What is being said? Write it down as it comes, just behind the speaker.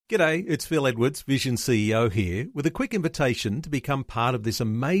G'day, it's Phil Edwards, Vision CEO here, with a quick invitation to become part of this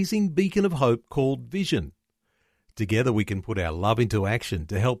amazing beacon of hope called Vision. Together we can put our love into action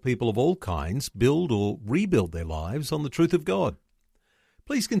to help people of all kinds build or rebuild their lives on the truth of God.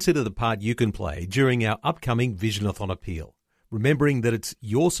 Please consider the part you can play during our upcoming Visionathon appeal, remembering that it's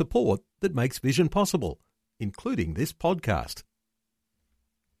your support that makes Vision possible, including this podcast.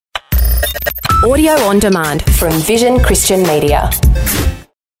 Audio on demand from Vision Christian Media.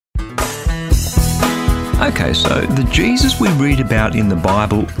 Okay, so the Jesus we read about in the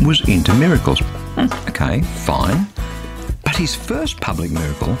Bible was into miracles. Okay, fine. But his first public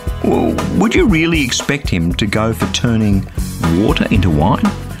miracle, well, would you really expect him to go for turning water into wine?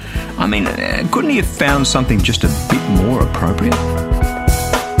 I mean, couldn't he have found something just a bit more appropriate?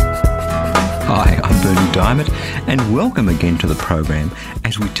 Hi, I'm Bernie Diamond, and welcome again to the program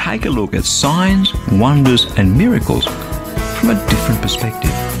as we take a look at signs, wonders and miracles from a different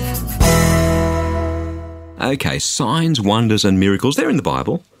perspective. Okay, signs, wonders and miracles, they're in the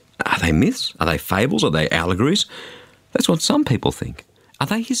Bible. Are they myths? Are they fables? Are they allegories? That's what some people think. Are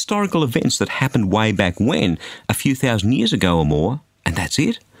they historical events that happened way back when, a few thousand years ago or more, and that's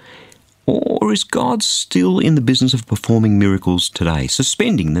it? Or is God still in the business of performing miracles today,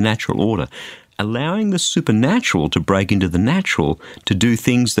 suspending the natural order, allowing the supernatural to break into the natural, to do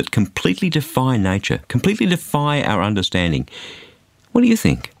things that completely defy nature, completely defy our understanding? What do you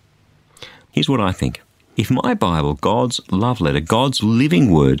think? Here's what I think. If my Bible, God's love letter, God's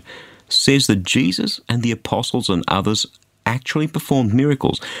living word, says that Jesus and the apostles and others actually performed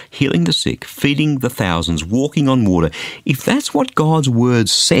miracles, healing the sick, feeding the thousands, walking on water, if that's what God's word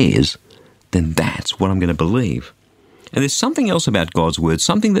says, then that's what I'm going to believe. And there's something else about God's word,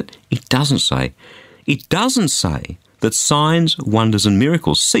 something that it doesn't say. It doesn't say that signs, wonders and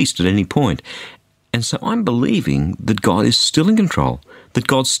miracles ceased at any point. And so I'm believing that God is still in control, that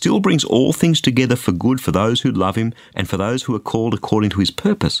God still brings all things together for good for those who love him and for those who are called according to his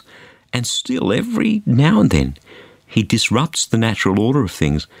purpose. And still, every now and then, he disrupts the natural order of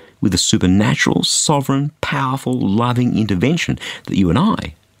things with a supernatural, sovereign, powerful, loving intervention that you and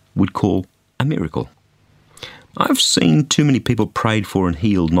I would call a miracle. I've seen too many people prayed for and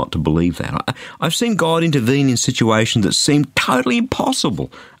healed not to believe that. I've seen God intervene in situations that seemed totally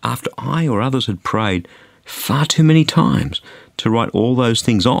impossible after I or others had prayed far too many times to write all those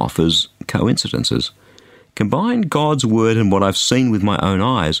things off as coincidences. Combine God's word and what I've seen with my own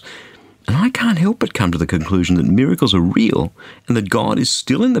eyes, and I can't help but come to the conclusion that miracles are real and that God is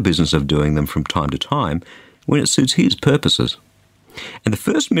still in the business of doing them from time to time when it suits his purposes. And the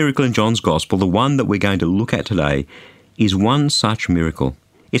first miracle in John's Gospel, the one that we're going to look at today, is one such miracle.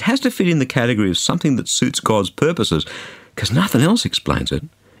 It has to fit in the category of something that suits God's purposes because nothing else explains it.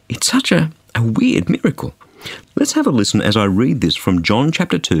 It's such a weird miracle. Let's have a listen as I read this from John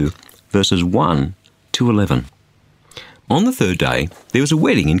chapter 2, verses 1 to 11. On the third day, there was a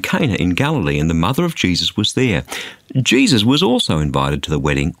wedding in Cana in Galilee, and the mother of Jesus was there. Jesus was also invited to the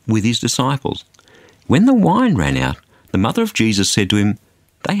wedding with his disciples. When the wine ran out, the mother of Jesus said to him,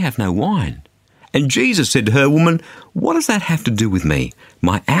 "They have no wine." And Jesus said to her, "Woman, what does that have to do with me?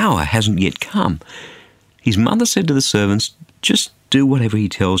 My hour hasn't yet come." His mother said to the servants, "Just do whatever he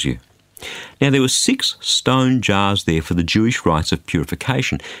tells you." Now there were 6 stone jars there for the Jewish rites of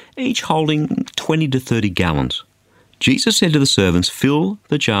purification, each holding 20 to 30 gallons. Jesus said to the servants, "Fill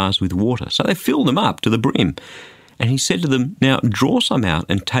the jars with water." So they filled them up to the brim. And he said to them, "Now draw some out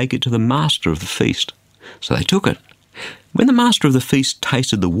and take it to the master of the feast." So they took it. When the master of the feast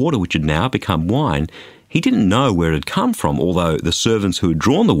tasted the water which had now become wine, he didn't know where it had come from, although the servants who had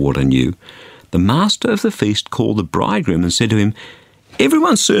drawn the water knew. The master of the feast called the bridegroom and said to him,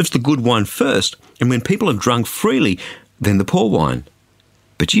 "Everyone serves the good wine first, and when people have drunk freely, then the poor wine.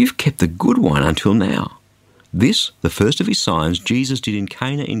 But you've kept the good wine until now." This, the first of his signs, Jesus did in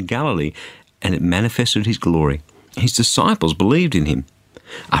Cana in Galilee, and it manifested his glory. His disciples believed in him.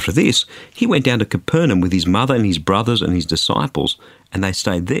 After this, he went down to Capernaum with his mother and his brothers and his disciples, and they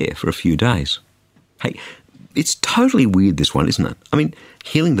stayed there for a few days. Hey, it's totally weird, this one, isn't it? I mean,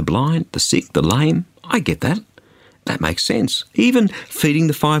 healing the blind, the sick, the lame, I get that. That makes sense. Even feeding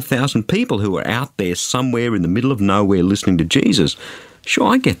the 5,000 people who were out there somewhere in the middle of nowhere listening to Jesus. Sure,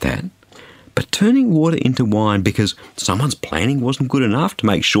 I get that. But turning water into wine because someone's planning wasn't good enough to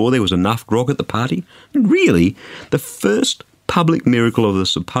make sure there was enough grog at the party? Really, the first public miracle of the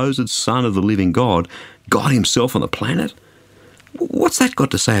supposed Son of the living God, God himself on the planet? What's that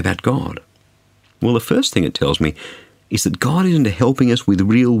got to say about God? Well, the first thing it tells me is that God is into helping us with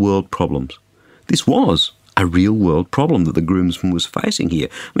real-world problems. This was a real-world problem that the groomsman was facing here.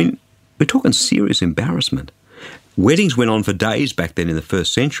 I mean, we're talking serious embarrassment. Weddings went on for days back then in the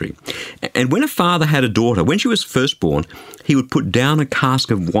first century. And when a father had a daughter, when she was first born, he would put down a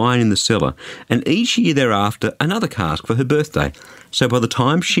cask of wine in the cellar, and each year thereafter another cask for her birthday. So by the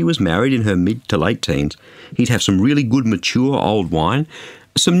time she was married in her mid to late teens, he'd have some really good mature old wine,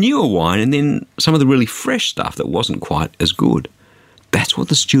 some newer wine, and then some of the really fresh stuff that wasn't quite as good. That's what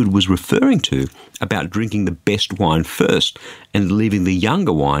the steward was referring to about drinking the best wine first and leaving the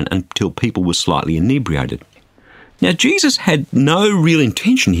younger wine until people were slightly inebriated. Now, Jesus had no real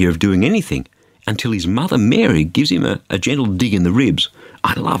intention here of doing anything until his mother Mary gives him a gentle dig in the ribs.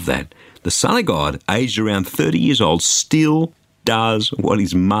 I love that. The Son of God, aged around 30 years old, still does what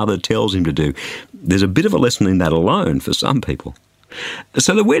his mother tells him to do. There's a bit of a lesson in that alone for some people.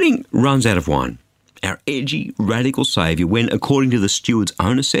 So the wedding runs out of wine. Our edgy, radical saviour, when, according to the steward's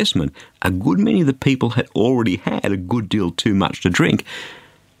own assessment, a good many of the people had already had a good deal too much to drink.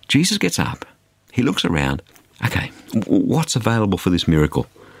 Jesus gets up. He looks around. Okay, what's available for this miracle?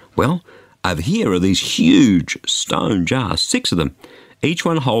 Well, over here are these huge stone jars, 6 of them, each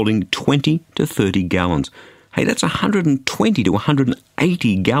one holding 20 to 30 gallons. Hey, that's 120 to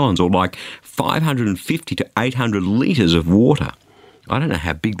 180 gallons, or like 550 to 800 litres of water. I don't know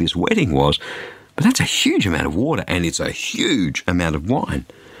how big this wedding was, but that's a huge amount of water, and it's a huge amount of wine.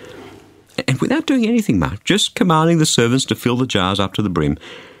 And without doing anything much, just commanding the servants to fill the jars up to the brim,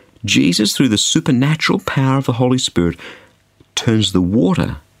 Jesus, through the supernatural power of the Holy Spirit, turns the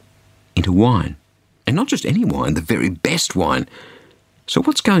water into wine. And not just any wine, the very best wine. So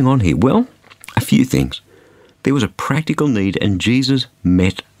what's going on here? Well, a few things. There was a practical need, and Jesus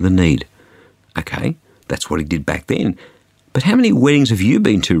met the need. Okay, that's what he did back then. But how many weddings have you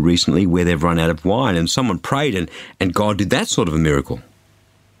been to recently where they've run out of wine and someone prayed and God did that sort of a miracle?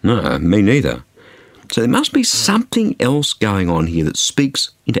 No, me neither. So there must be something else going on here that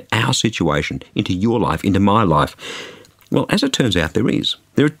speaks into our situation, into your life, into my life. Well, as it turns out, there is.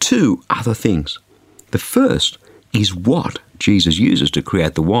 There are 2 other things. The first is what Jesus uses to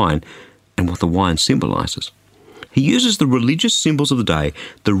create the wine and what the wine symbolises. He uses the religious symbols of the day,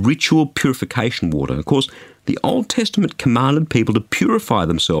 the ritual purification water. Of course, the Old Testament commanded people to purify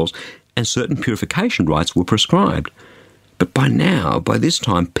themselves, and certain purification rites were prescribed. But by this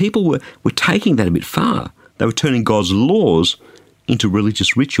time, people were taking that a bit far. They were turning God's laws into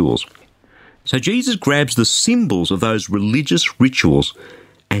religious rituals. So Jesus grabs the symbols of those religious rituals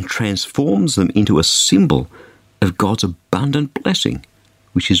and transforms them into a symbol of God's abundant blessing,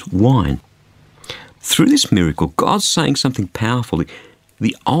 which is wine. Through this miracle, God's saying something powerful.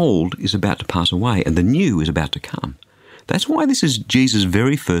 The old is about to pass away and the new is about to come. That's why this is Jesus'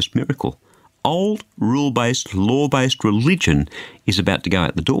 very first miracle. Old, rule-based, law-based religion is about to go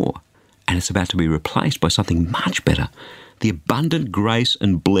out the door, and it's about to be replaced by something much better, the abundant grace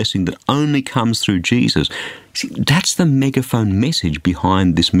and blessing that only comes through Jesus. See, that's the megaphone message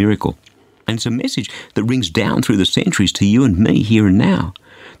behind this miracle. And it's a message that rings down through the centuries to you and me here and now.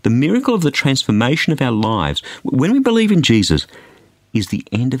 The miracle of the transformation of our lives, when we believe in Jesus, is the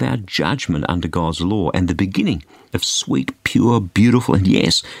end of our judgment under God's law and the beginning of sweet, pure, beautiful, and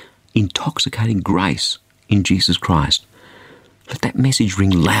yes, intoxicating grace in Jesus Christ. Let that message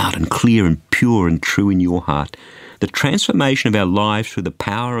ring loud and clear and pure and true in your heart. The transformation of our lives through the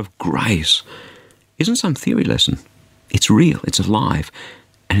power of grace isn't some theory lesson. It's real, it's alive,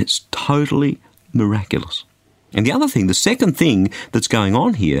 and it's totally miraculous. And the other thing, the second thing that's going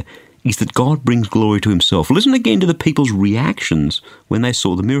on here is that God brings glory to himself. Listen again to the people's reactions when they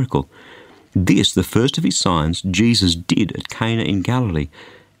saw the miracle. This, the first of his signs, Jesus did at Cana in Galilee,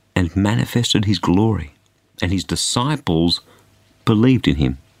 and manifested his glory, and his disciples believed in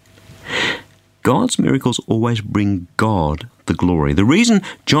him. God's miracles always bring God the glory. The reason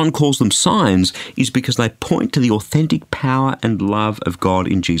John calls them signs is because they point to the authentic power and love of God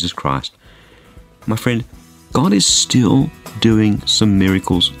in Jesus Christ. My friend, God is still doing some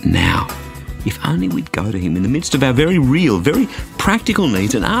miracles now. If only we'd go to him in the midst of our very real, very practical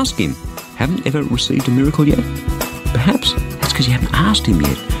needs and ask him. Haven't you ever received a miracle yet? Perhaps that's because you haven't asked him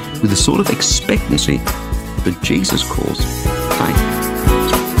yet, with the sort of expectancy that Jesus calls faith.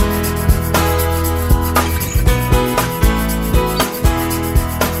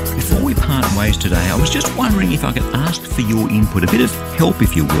 Before we part ways today, I was just wondering if I could ask for your input, a bit of help,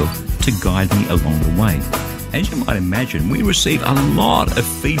 if you will, to guide me along the way. As you might imagine, we receive a lot of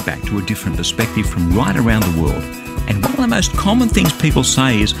feedback to a different perspective from right around the world. And one of the most common things people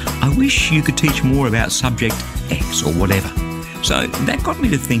say is, I wish you could teach more about subject X or whatever. So that got me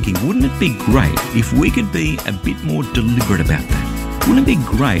to thinking, wouldn't it be great if we could be a bit more deliberate about that? Wouldn't it be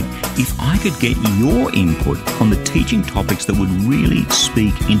great if I could get your input on the teaching topics that would really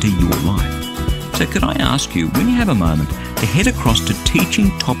speak into your life? So could I ask you, when you have a moment, to head across to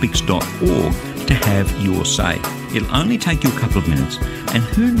teachingtopics.org to have your say. It'll only take you a couple of minutes, and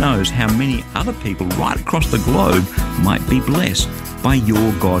who knows how many other people right across the globe might be blessed by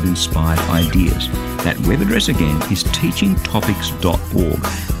your God-inspired ideas. That web address again is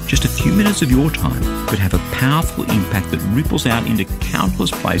teachingtopics.org. Just a few minutes of your time could have a powerful impact that ripples out into countless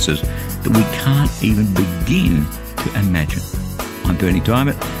places that we can't even begin to imagine. I'm Bernie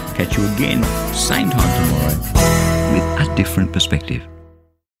Diamond. Catch you again, same time tomorrow, with a different perspective.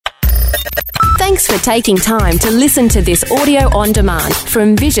 Thanks for taking time to listen to this audio on demand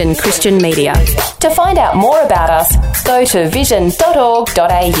from Vision Christian Media. To find out more about us, go to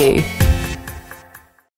vision.org.au.